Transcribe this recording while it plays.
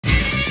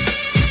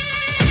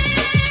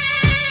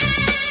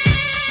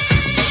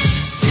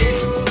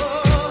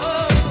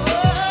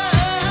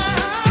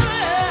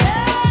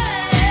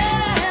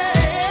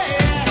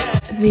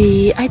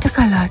Di ay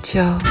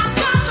takalacho.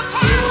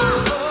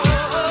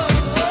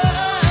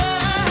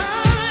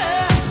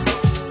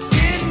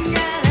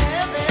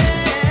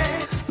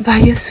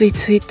 By your sweet,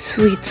 sweet,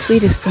 sweet,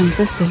 sweetest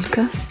Princess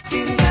Silke.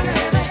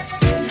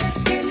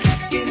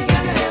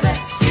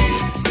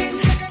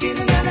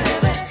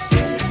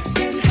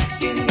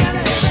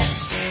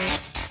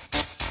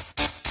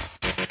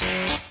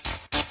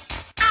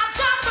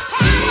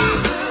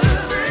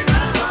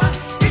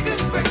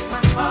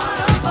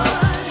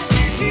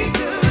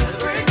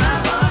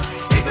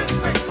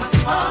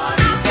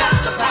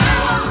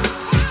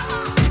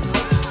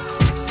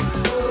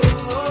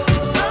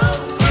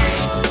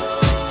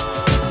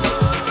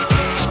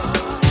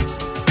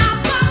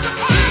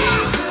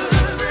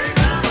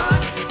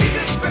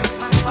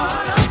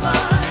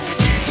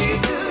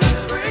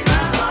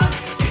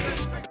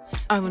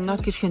 I will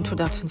not give you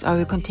introductions. I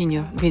will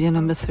continue. Video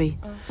number 3.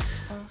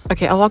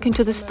 Okay, I walk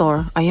into the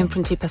store. I am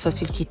Principessa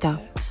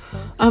Silkita,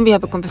 and we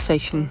have a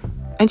conversation.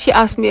 And she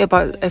asked me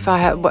about if I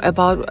have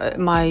about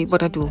my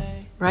what I do.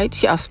 Right?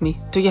 She asked me,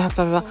 "Do you have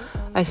blah, blah, blah?"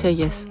 I say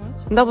yes.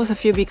 And that was a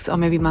few weeks or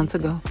maybe a month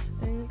ago.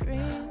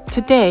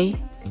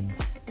 Today,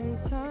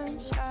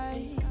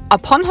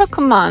 upon her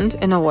command,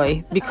 in a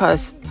way,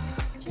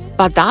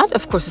 but that,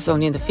 of course, is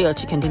only in the field.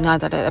 She can deny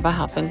that it ever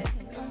happened.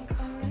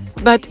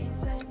 But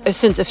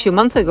since a few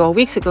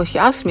weeks ago, she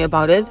asked me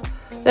about it,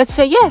 let's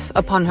say yes,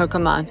 upon her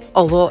command.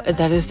 Although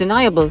that is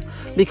deniable,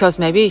 because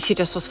maybe she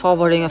just was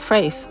forwarding a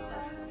phrase.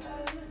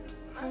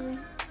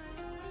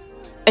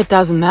 It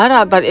doesn't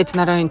matter, but it's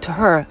mattering to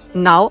her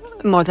now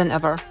more than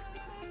ever.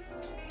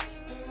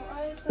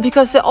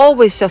 Because they're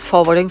always just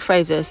forwarding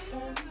phrases.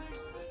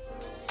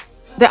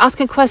 They're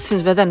asking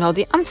questions where they know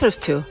the answers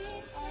to.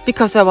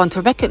 Because they want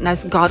to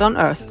recognize God on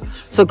earth.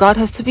 So God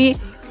has to be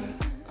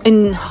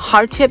in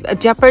hardship,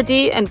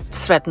 jeopardy, and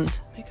threatened.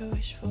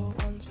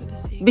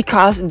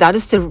 Because that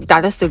is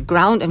the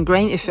ground and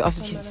grain issue of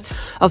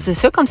the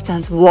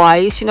circumstance. Why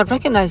is she not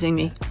recognizing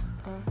me?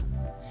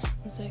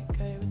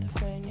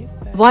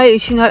 Why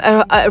is she not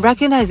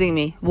recognizing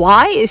me?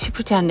 Why is she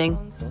pretending?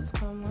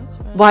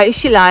 Why is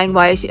she lying?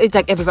 Why is she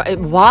like everybody?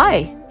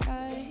 Why?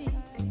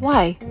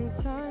 Why?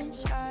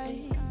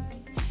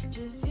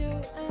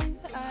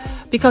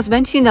 Because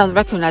when she now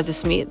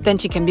recognizes me, then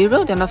she can be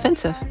rude and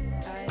offensive.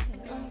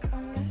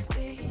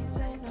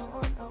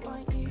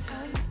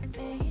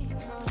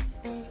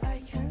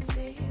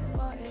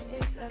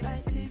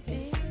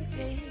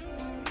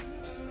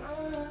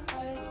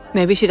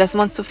 Maybe she doesn't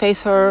want to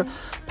face her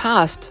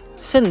past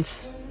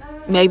sins.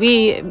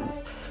 Maybe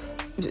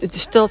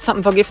still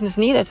some forgiveness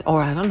needed,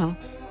 or I don't know.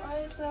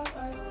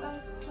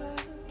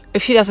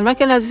 If she doesn't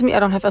recognize me, I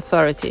don't have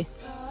authority.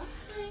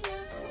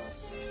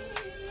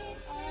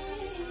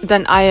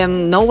 Then I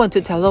am no one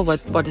to tell her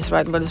what is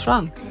right and what is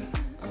wrong.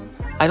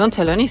 I don't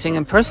tell her anything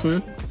in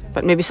person,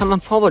 but maybe someone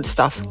forwards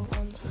stuff.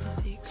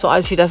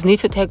 So she doesn't need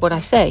to take what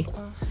I say.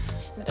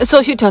 And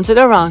so she turns it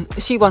around.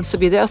 She wants to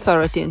be the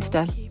authority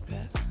instead.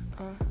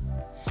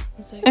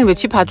 In which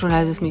she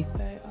patronizes me.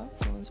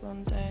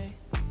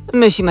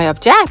 She may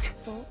object.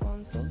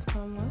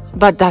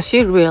 But does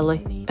she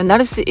really? And that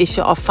is the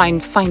issue of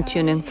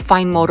fine-tuning,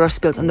 fine motor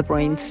skills in the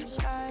brains.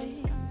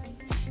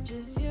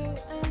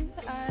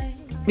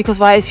 Because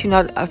why is she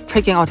not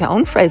picking out her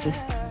own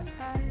phrases?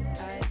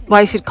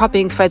 Why is she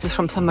copying phrases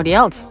from somebody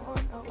else?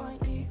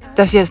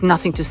 Does she have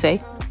nothing to say?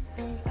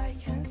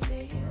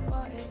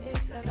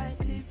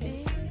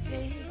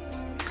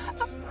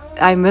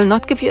 I will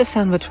not give you a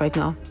sandwich right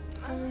now.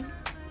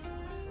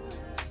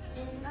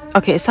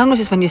 Okay, a sandwich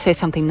is when you say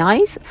something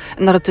nice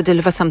in order to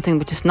deliver something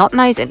which is not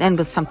nice and end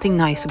with something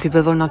nice so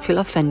people will not feel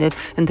offended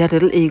in their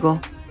little ego.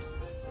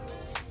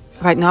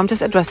 Right now I'm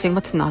just addressing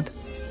what's not.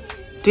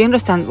 Do you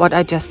understand what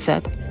I just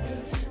said?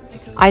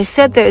 I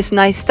said there is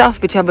nice stuff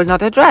which I will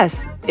not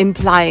address,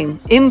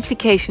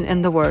 implication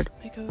in the word.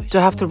 Do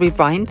I have to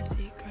rewind?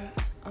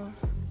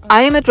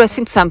 I am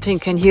addressing something you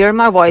can hear in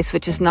my voice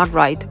which is not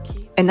right.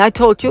 And I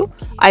told you,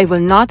 I will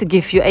not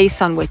give you a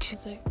sandwich.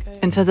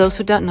 And for those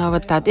who don't know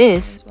what that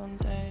is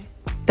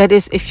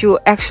if you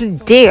actually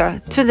dare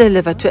to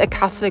deliver to a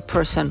Catholic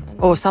person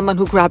or someone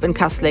who grew up in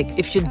Catholic,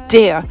 if you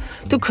dare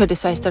to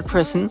criticize that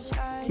person,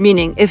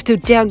 meaning if you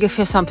dare give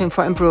her something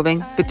for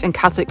improving, which in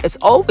Catholic is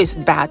always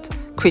bad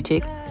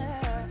critique,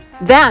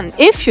 then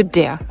if you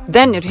dare,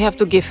 then you have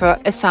to give her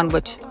a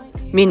sandwich,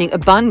 meaning a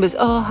bun with,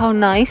 oh, how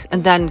nice,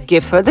 and then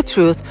give her the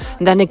truth,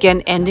 and then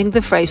again ending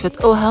the phrase with,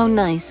 oh, how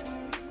nice.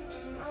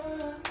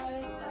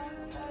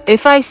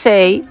 If I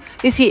say,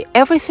 you see,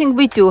 everything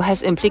we do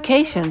has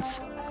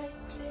implications.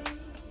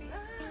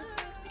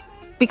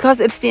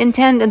 Because it's the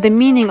intent and the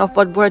meaning of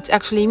what words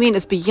actually mean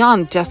is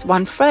beyond just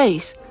one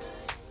phrase.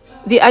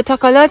 The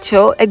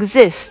Aitakalacho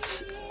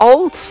exists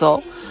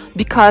also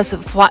because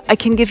of what I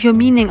can give you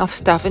meaning of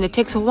stuff, and it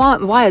takes a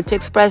while to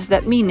express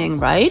that meaning,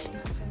 right?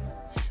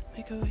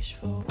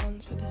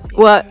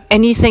 Well,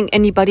 anything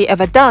anybody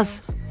ever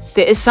does,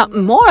 there is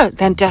something more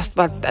than just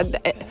what...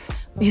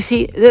 you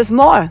see, there's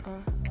more.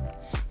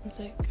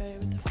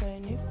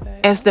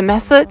 As the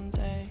method,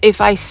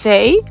 if I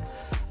say,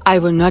 I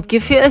will not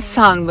give you a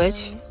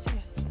sandwich.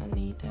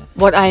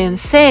 What I am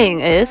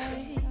saying is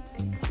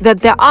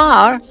that there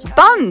are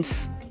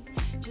buns.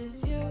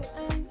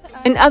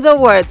 In other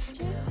words,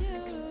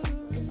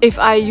 if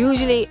I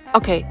usually,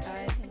 okay,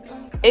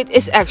 it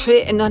is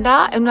actually in un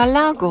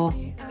halago.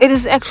 It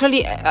is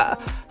actually, how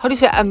do you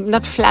say, I'm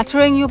not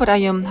flattering you, but I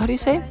am, how do you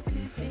say?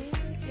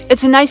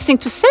 It's a nice thing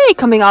to say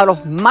coming out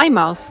of my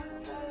mouth.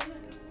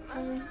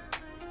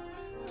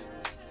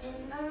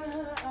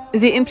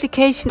 The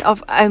implication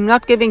of I'm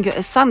not giving you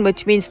a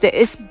sandwich means there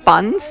is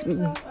buns,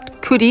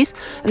 goodies,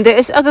 and there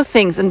is other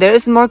things, and there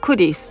is more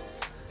goodies.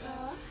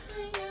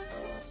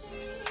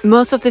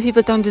 Most of the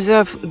people don't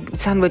deserve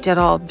sandwich at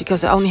all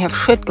because they only have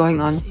shit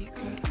going on.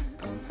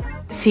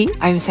 See,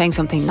 I'm saying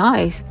something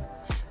nice.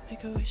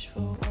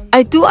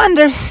 I do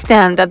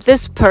understand that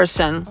this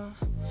person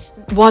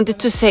wanted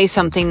to say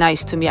something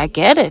nice to me. I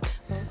get it.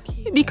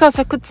 Because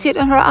I could see it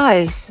in her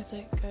eyes.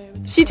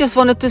 She just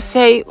wanted to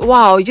say,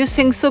 wow, you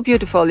sing so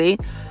beautifully.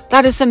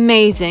 That is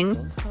amazing.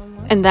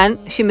 And then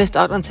she missed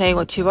out on saying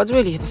what she was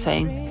really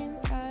saying.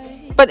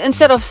 But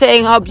instead of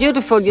saying how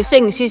beautiful you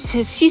sing, she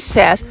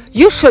says,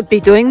 you should be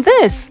doing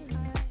this.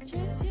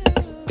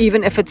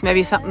 Even if it's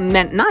maybe something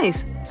meant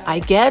nice. I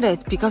get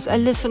it, because I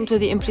listen to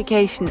the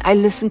implication. I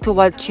listen to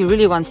what she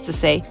really wants to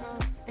say.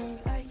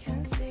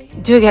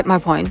 Do you get my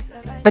point?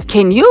 But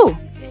can you?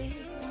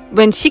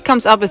 When she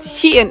comes up with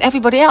she and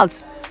everybody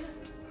else,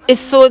 is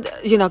so,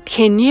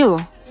 can you?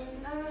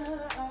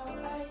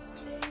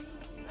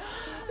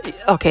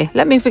 Okay,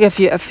 let me give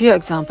you a few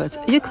examples.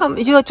 You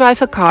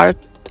drive a car,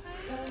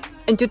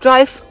 and you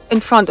drive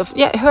in front of,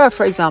 her,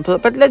 for example,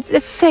 but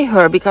let's say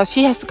her, because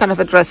she has to kind of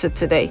address it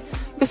today,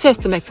 because she has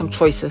to make some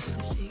choices.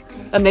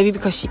 And maybe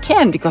because she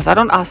can, because I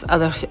don't ask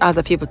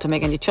other people to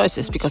make any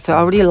choices, because they're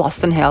already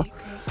lost in hell.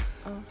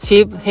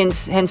 She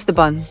hence the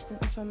bun.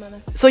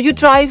 So you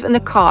drive in the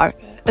car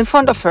in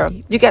front of her.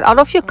 You get out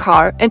of your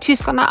car, and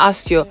she's gonna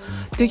ask you,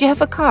 do you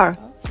have a car?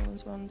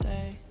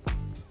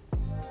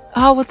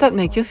 How would that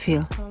make you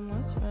feel?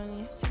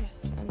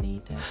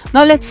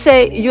 Now let's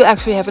say you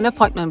actually have an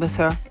appointment with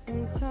her.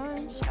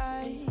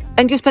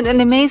 And you spend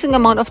an amazing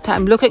amount of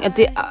time looking at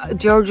the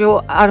Giorgio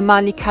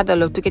Armani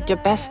catalog to get your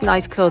best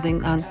nice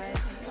clothing on.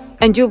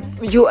 And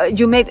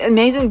you made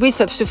amazing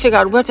research to figure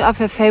out what are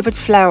her favorite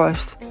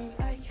flowers.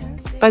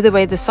 By the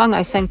way, the song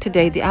I sang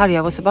today, the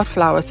aria, was about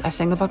flowers. I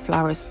sang about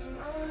flowers.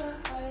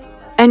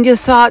 And you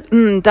thought,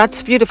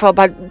 that's beautiful,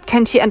 but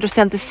can she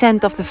understand the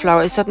scent of the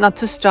flower? Is that not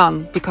too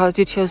strong because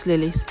you chose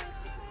lilies?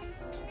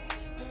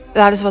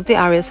 That is what the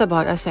aria is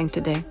about, I sang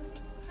today.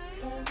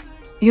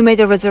 You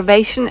made a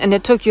reservation, and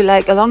it took you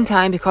like a long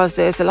time because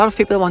there's a lot of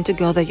people who want to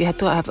go there. You had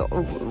to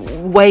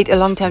wait a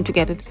long time to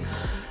get it.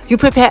 You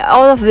prepare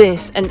all of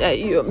this and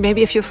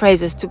maybe a few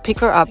phrases to pick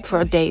her up for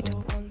a date.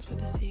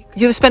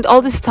 You've spent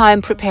all this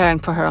time preparing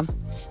for her.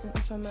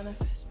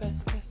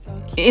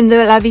 In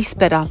the La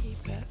Víspera,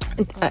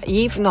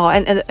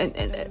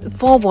 and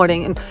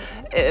forwarding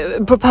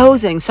and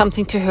proposing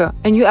something to her.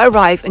 And you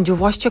arrive and you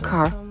washed your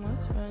car.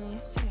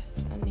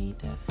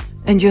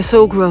 And you're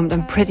so groomed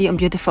and pretty and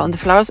beautiful, and the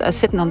flowers are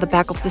sitting on the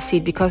back of the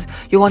seat because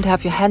you want to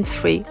have your hands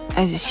free,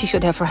 and she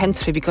should have her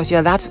hands free because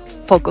you're that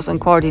focused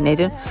and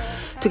coordinated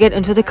to get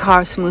into the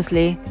car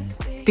smoothly,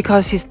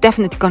 because she's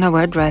definitely gonna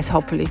wear a dress,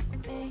 hopefully.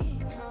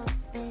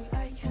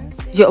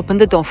 You open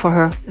the door for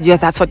her.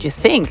 That's what you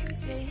think.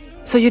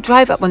 So you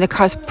drive up when the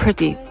car's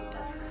pretty.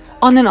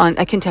 On and on,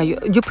 I can tell you.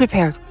 You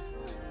prepared.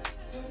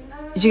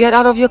 You get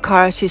out of your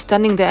car, she's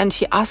standing there, and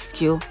she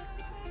asks you,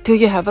 do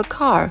you have a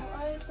car?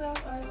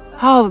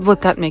 How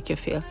would that make you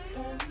feel?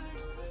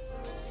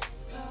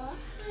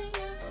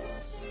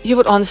 You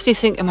would honestly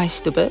think, am I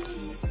stupid?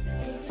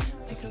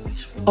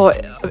 Or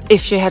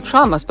if you had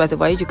traumas, by the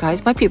way, you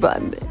guys, my people,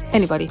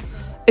 anybody,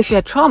 if you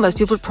had traumas,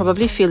 you would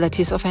probably feel that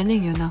he's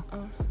offending you now.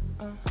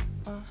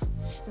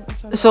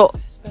 So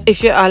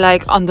if you are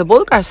like on the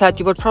vulgar side,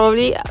 you would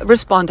probably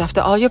respond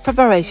after all your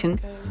preparation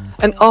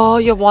and all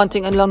your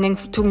wanting and longing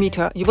to meet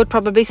her. You would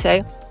probably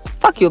say,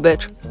 fuck you,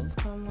 bitch.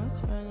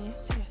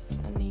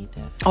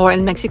 Or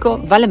in Mexico,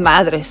 vale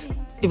madres.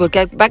 You would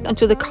get back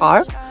into the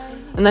car,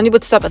 and then you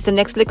would stop at the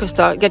next liquor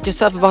store, get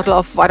yourself a bottle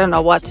of I don't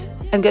know what,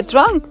 and get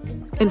drunk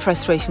in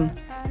frustration.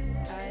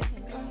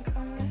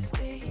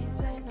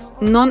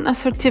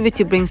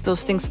 Non-assertivity brings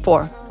those things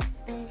forth.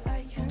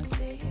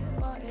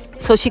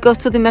 So she goes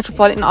to the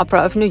Metropolitan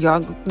Opera of New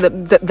York,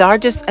 the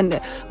largest and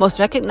the most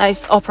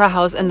recognized opera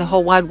house in the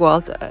whole wide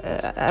world,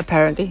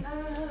 apparently.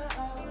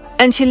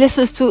 And she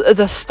listens to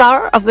the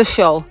star of the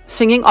show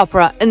singing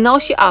opera, and now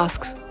she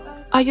asks,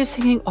 are you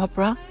singing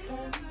opera?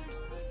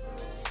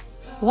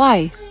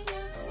 Why?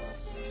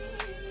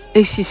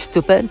 Is she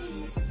stupid?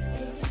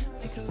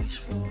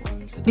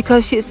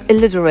 Because she is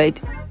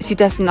illiterate. She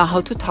doesn't know how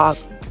to talk.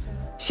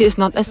 She is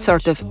not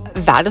assertive.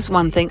 That is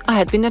one thing I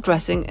had been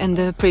addressing in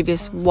the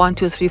previous 1,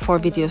 2, 3, 4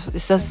 videos.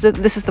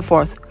 This is the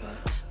fourth.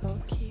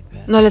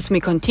 Now let me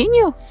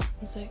continue.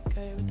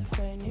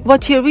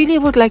 What she really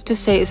would like to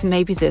say is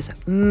maybe this.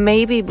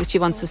 Maybe what she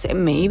wants to say.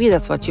 Maybe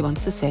that's what she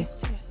wants to say.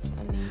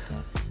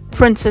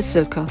 Princess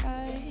Silke.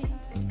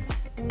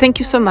 Thank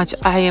you so much.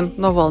 I am,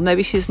 no, well,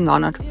 maybe she's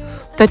honored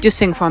that you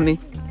sing for me.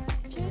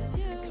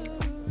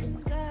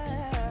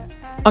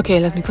 Okay,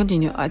 let me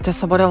continue.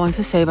 That's what I want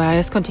to say, but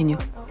let's continue.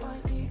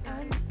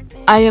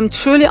 I am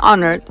truly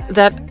honored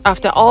that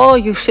after all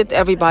you shit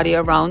everybody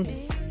around,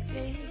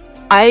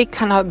 I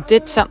kind of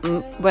did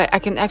something where I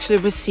can actually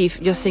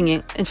receive your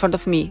singing in front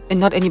of me and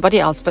not anybody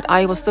else, but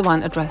I was the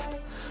one addressed.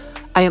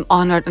 I am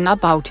honored and I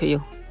bow to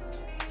you.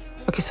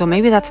 Okay, so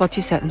maybe that's what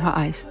she said in her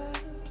eyes.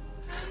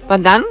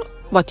 But then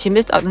what she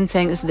missed out on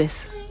saying is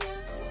this.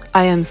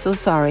 I am so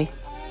sorry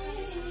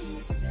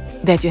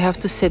that you have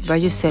to sit where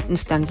you sit and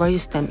stand where you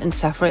stand and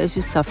suffer as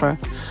you suffer.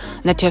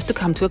 And that you have to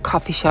come to a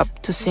coffee shop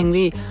to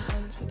sing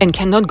and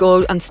cannot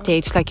go on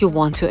stage like you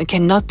want to and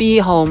cannot be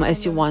home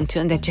as you want to,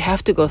 and that you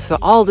have to go through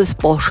all this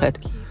bullshit.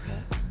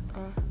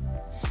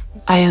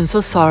 I am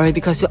so sorry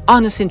because you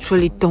honestly and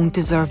truly don't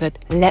deserve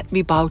it. Let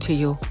me bow to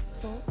you.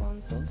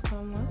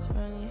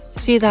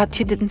 See that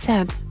she didn't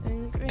say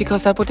it,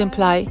 because that would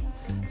imply,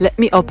 let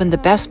me open the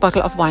best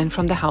bottle of wine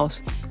from the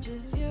house.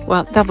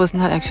 Well, that was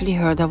not actually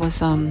her, that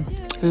was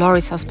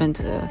Laurie's husband.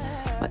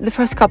 The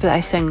first couple I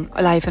sang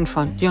live in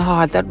front. You know how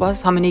hard that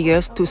was? How many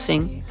years to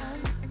sing?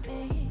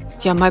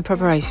 Yeah, my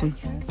preparation.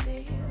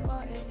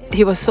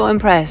 He was so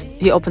impressed.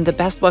 He opened the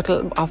best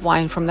bottle of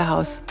wine from the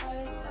house.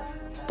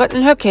 But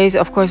in her case,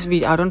 of course,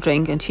 I don't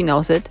drink and she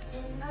knows it.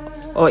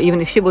 Or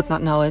even if she would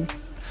not know it.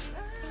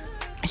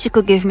 She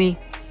could give me,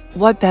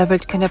 what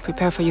beverage can I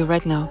prepare for you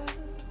right now?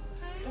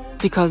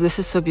 Because this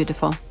is so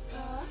beautiful.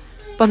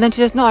 But then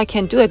she says, no, I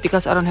can't do it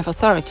because I don't have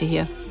authority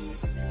here.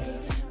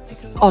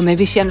 Or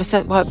maybe she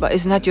understands, well, but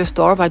isn't that your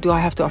store? Why do I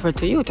have to offer it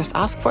to you? Just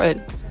ask for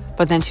it.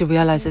 But then she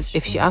realizes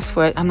if she asks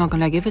for it, I'm not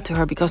going to give it to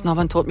her because no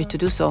one told me to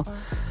do so.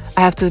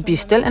 I have to be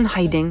still in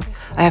hiding.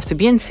 I have to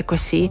be in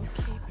secrecy.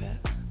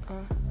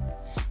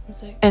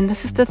 And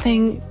this is the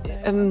thing,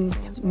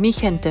 mi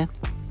gente,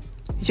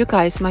 you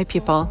guys, my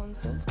people,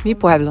 mi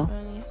pueblo.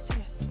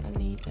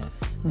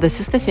 This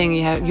is the thing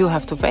you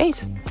have to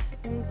face.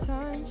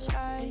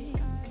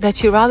 That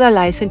she rather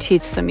lies and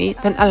cheats to me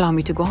than allow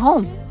me to go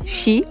home.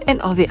 She and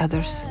all the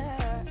others.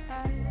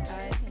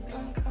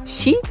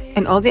 She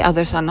and all the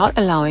others are not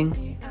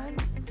allowing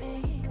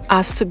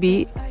us to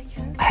be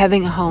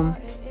having a home.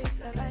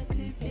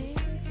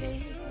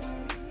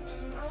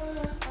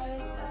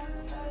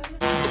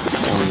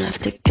 Don't have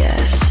to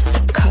guess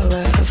the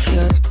color of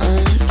your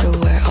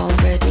underwear.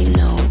 Already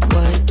know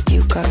what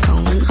you got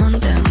going on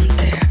down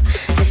there.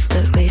 It's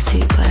the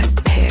lacy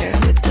black pair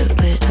with the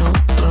little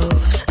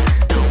bows.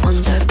 The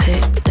ones I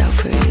picked out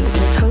for you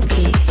in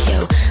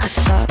Tokyo. I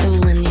saw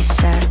them when you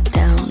sat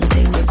down.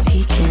 They were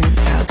peeking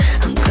out.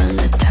 I'm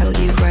gonna tell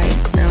you right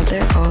now,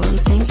 they're all I'm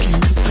thinking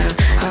about.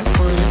 I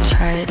wanna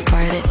try it,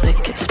 bite it,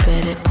 lick it,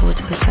 spit it, pull it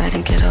to the side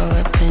and get all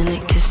up in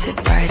it. Kiss it,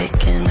 bite it,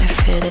 can I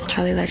fit it?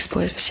 Charlie likes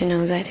boys, but she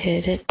knows I'd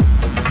hit it.